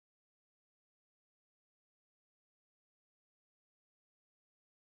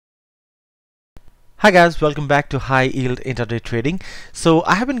Hi guys, welcome back to High Yield Intraday Trading. So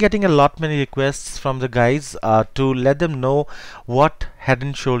I have been getting a lot many requests from the guys to let them know what head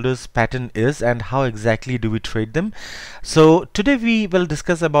and shoulders pattern is and how exactly do we trade them. So today we will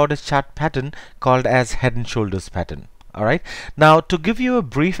discuss about a chart pattern called as head and shoulders pattern. Alright, now to give you a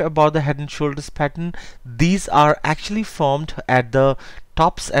brief about the head and shoulders pattern, these are actually formed at the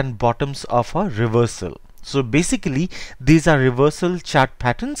tops and bottoms of a reversal. So basically these are reversal chart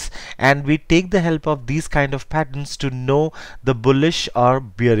patterns, and we take the help of these kind of patterns to know the bullish or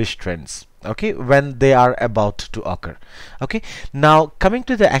bearish trends, okay, when they are about to occur. Okay, now coming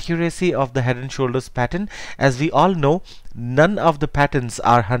to the accuracy of the head and shoulders pattern, as we all know, none of the patterns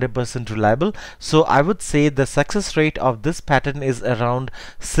are 100% reliable, so I would say the success rate of this pattern is around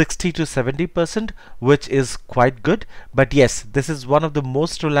 60 to 70%, which is quite good. But yes, this is one of the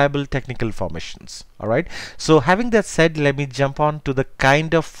most reliable technical formations. Alright, so having that said, let me jump on to the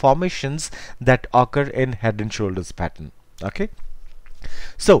kind of formations that occur in head and shoulders pattern. Okay,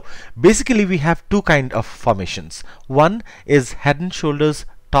 so basically we have two kind of formations. One is head and shoulders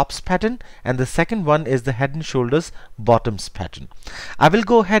tops pattern, and the second one is the head and shoulders bottoms pattern. I will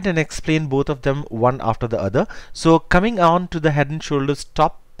go ahead and explain both of them one after the other. So coming on to the head and shoulders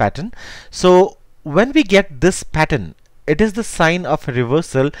top pattern, so when we get this pattern, it is the sign of a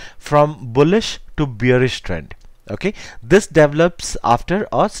reversal from bullish to bearish trend. Okay, this develops after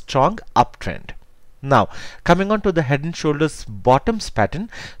a strong uptrend. Now coming on to the head and shoulders bottoms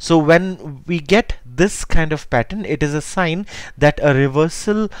pattern, so when we get this kind of pattern, it is a sign that a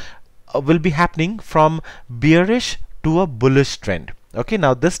reversal will be happening from bearish to a bullish trend. Okay,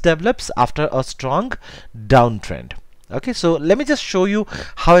 now this develops after a strong downtrend. Okay, so let me just show you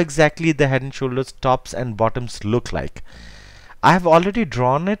how exactly the head and shoulders tops and bottoms look like. I have already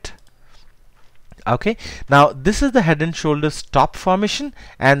drawn it. Okay, now this is the head and shoulders top formation,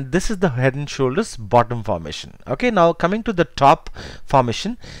 and this is the head and shoulders bottom formation. Okay, now coming to the top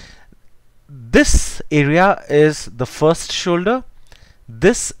formation, this area is the first shoulder,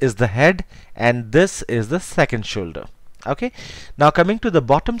 this is the head, and this is the second shoulder. Okay, now coming to the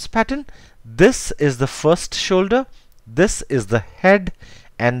bottoms pattern, this is the first shoulder, this is the head,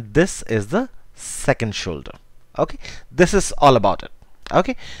 and this is the second shoulder. Okay, this is all about it.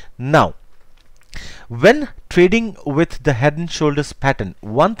 Okay, now when trading with the head and shoulders pattern,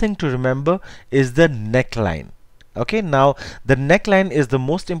 one thing to remember is the neckline. Okay, now the neckline is the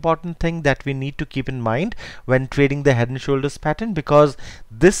most important thing that we need to keep in mind when trading the head and shoulders pattern, because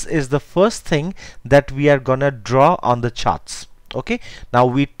this is the first thing that we are gonna draw on the charts. Okay, now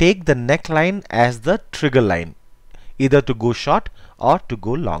we take the neckline as the trigger line, either to go short or to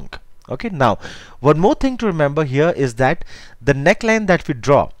go long. Okay, now one more thing to remember here is that the neckline that we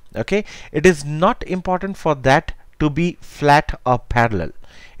draw, okay, it is not important for that to be flat or parallel.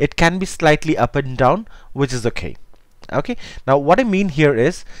 It can be slightly up and down, which is okay. Okay, now what I mean here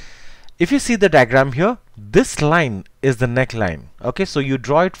is, if you see the diagram here, this line is the neckline. Okay, so you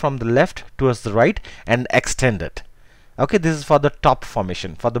draw it from the left towards the right and extend it. Okay, this is for the top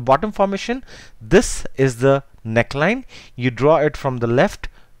formation. For the bottom formation, this is the neckline. You draw it from the left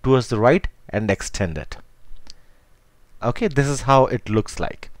towards the right and extend it. Okay, this is how it looks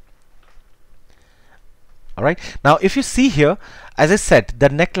like. Alright, now if you see here, as I said, the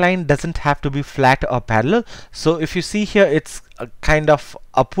neckline doesn't have to be flat or parallel. So if you see here, it's kind of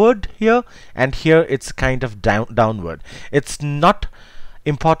upward here, and here it's kind of downward. It's not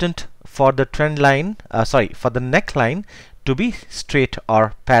important for the trend line, for the neckline to be straight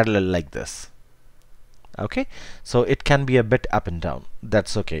or parallel like this. Okay, so it can be a bit up and down.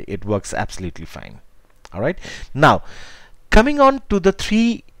 That's okay, it works absolutely fine. Alright, now coming on to the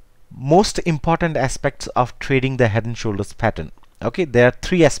three most important aspects of trading the head and shoulders pattern. Okay, there are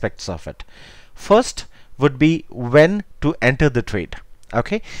three aspects of it. First would be when to enter the trade.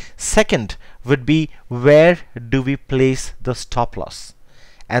 Okay, second would be where do we place the stop loss,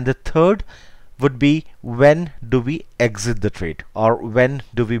 and the third would be when do we exit the trade, or when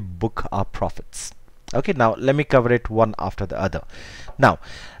do we book our profits. Okay, now let me cover it one after the other. Now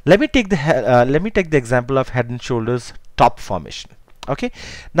let me take the example of head and shoulders top formation. Okay,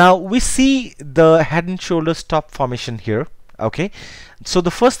 now we see the head and shoulders top formation here. Okay, so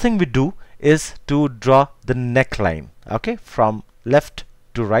the first thing we do is to draw the neckline, okay, from left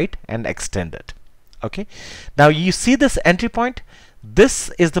to right and extend it. Okay, now you see this entry point.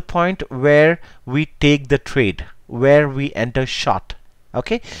 This is the point where we take the trade, where we enter short.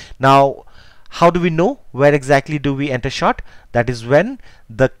 Okay, now how do we know where exactly do we enter short? That is when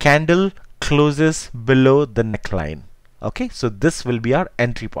the candle closes below the neckline. Okay, so this will be our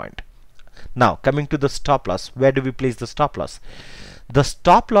entry point. Now coming to the stop loss, where do we place the stop loss? the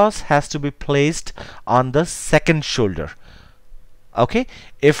stop loss has to be placed on the second shoulder. Okay,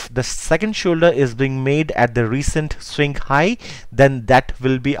 if the second shoulder is being made at the recent swing high, then that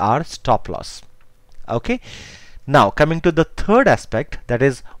will be our stop loss. Okay, now coming to the third aspect, that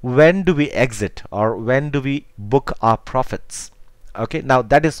is when do we exit or when do we book our profits. Okay, now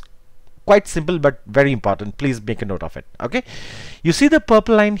that is quite simple but very important. Please make a note of it. Okay, you see the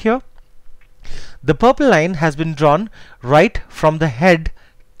purple line here? The purple line has been drawn right from the head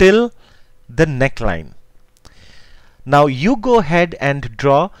till the neckline. Now you go ahead and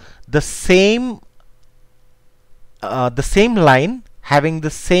draw the same line having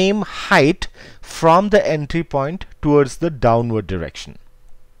the same height from the entry point towards the downward direction.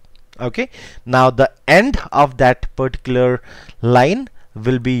 Okay, now the end of that particular line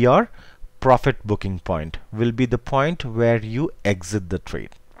will be your profit booking point, will be the point where you exit the trade.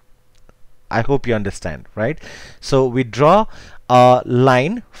 I hope you understand, right? So we draw a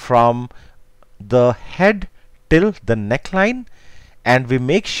line from the head till the neckline, and we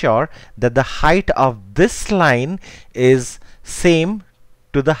make sure that the height of this line is same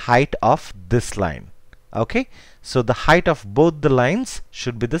to the height of this line. Okay, so the height of both the lines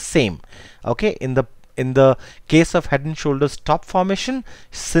should be the same. Okay, in the case of head and shoulders top formation,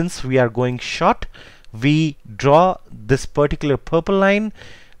 since we are going short, we draw this particular purple line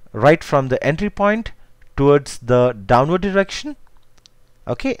right from the entry point towards the downward direction.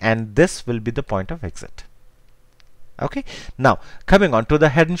 Okay, and this will be the point of exit. Okay, now coming on to the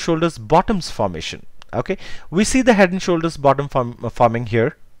head and shoulders bottoms formation. Okay, we see the head and shoulders bottom forming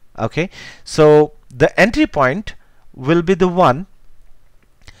here. Okay, so the entry point will be the one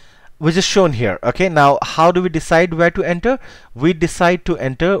which is shown here. Okay, now how do we decide where to enter? We decide to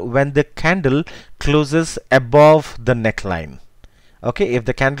enter when the candle closes above the neckline. Okay, if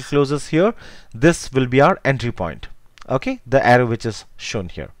the candle closes here, this will be our entry point. Okay, the arrow which is shown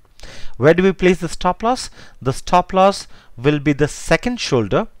here. Where do we place the stop loss? The stop loss will be the second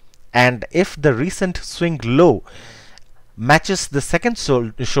shoulder, and if the recent swing low matches the second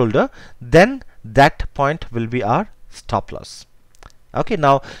shoulder, then that point will be our stop loss. Okay,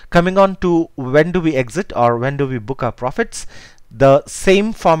 now coming on to when do we exit or when do we book our profits, the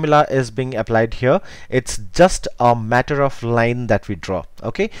same formula is being applied here. It's just a matter of line that we draw.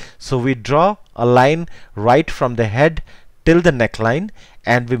 Okay, so we draw a line right from the head till the neckline,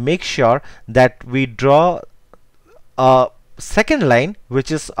 and we make sure that we draw a second line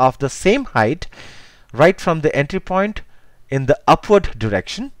which is of the same height right from the entry point in the upward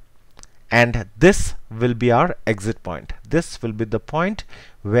direction, and this will be our exit point. This will be the point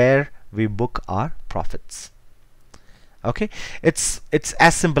where we book our profits. Okay, it's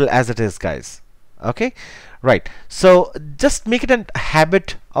as simple as it is, guys. Okay, right, so just make it a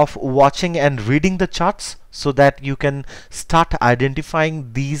habit of watching and reading the charts so that you can start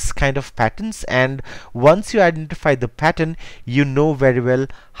identifying these kind of patterns, and once you identify the pattern, you know very well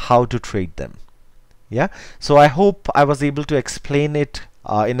how to trade them. Yeah, so I hope I was able to explain it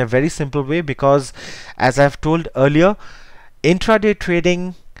in a very simple way, because as I've told earlier, intraday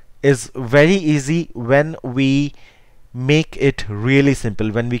trading is very easy when we make it really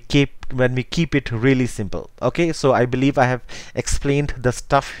simple, when we keep it really simple. Okay, so I believe I have explained the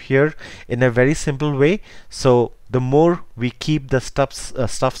stuff here in a very simple way. So the more we keep the stuffs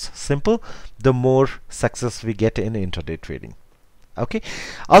simple, the more success we get in intraday trading. Okay,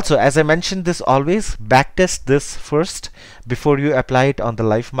 also as I mentioned this, always backtest this first before you apply it on the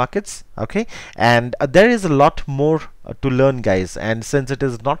live markets. Okay, and there is a lot more to learn, guys, and since it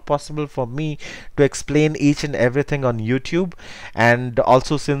is not possible for me to explain each and everything on YouTube, and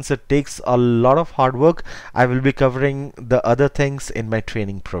also since it takes a lot of hard work, I will be covering the other things in my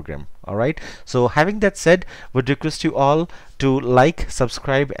training program. Alright, so having that said, would request you all to like,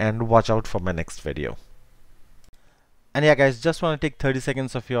 subscribe, and watch out for my next video. And yeah, guys, just want to take 30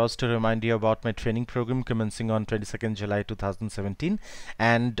 seconds of yours to remind you about my training program commencing on 22nd July 2017,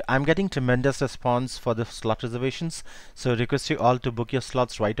 and I'm getting tremendous response for the slot reservations, so request you all to book your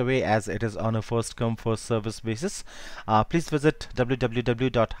slots right away, as it is on a first come first service basis. Please visit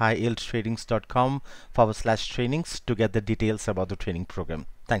www.HighYieldTradings.com/trainings to get the details about the training program.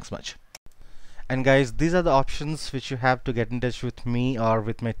 Thanks much. And guys, these are the options which you have to get in touch with me or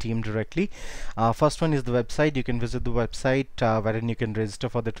with my team directly. First one is the website. You can visit the website wherein you can register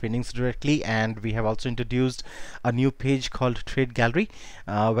for the trainings directly, and we have also introduced a new page called Trade Gallery,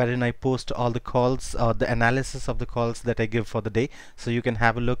 wherein I post all the calls, the analysis of the calls that I give for the day, so you can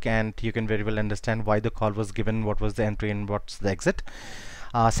have a look and you can very well understand why the call was given, what was the entry and what's the exit.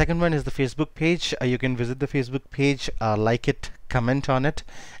 Second one is the Facebook page. You can visit the Facebook page, like it, comment on it,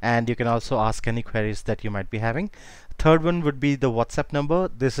 and you can also ask any queries that you might be having. Third one would be the WhatsApp number.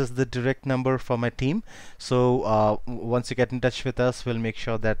 This is the direct number for my team. So once you get in touch with us, we'll make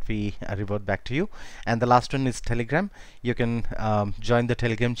sure that we revert back to you. And the last one is Telegram. You can join the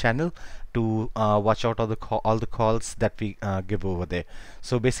Telegram channel to watch out all the calls that we give over there.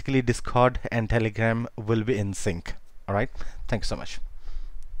 So basically, Discord and Telegram will be in sync. All right. Thanks so much.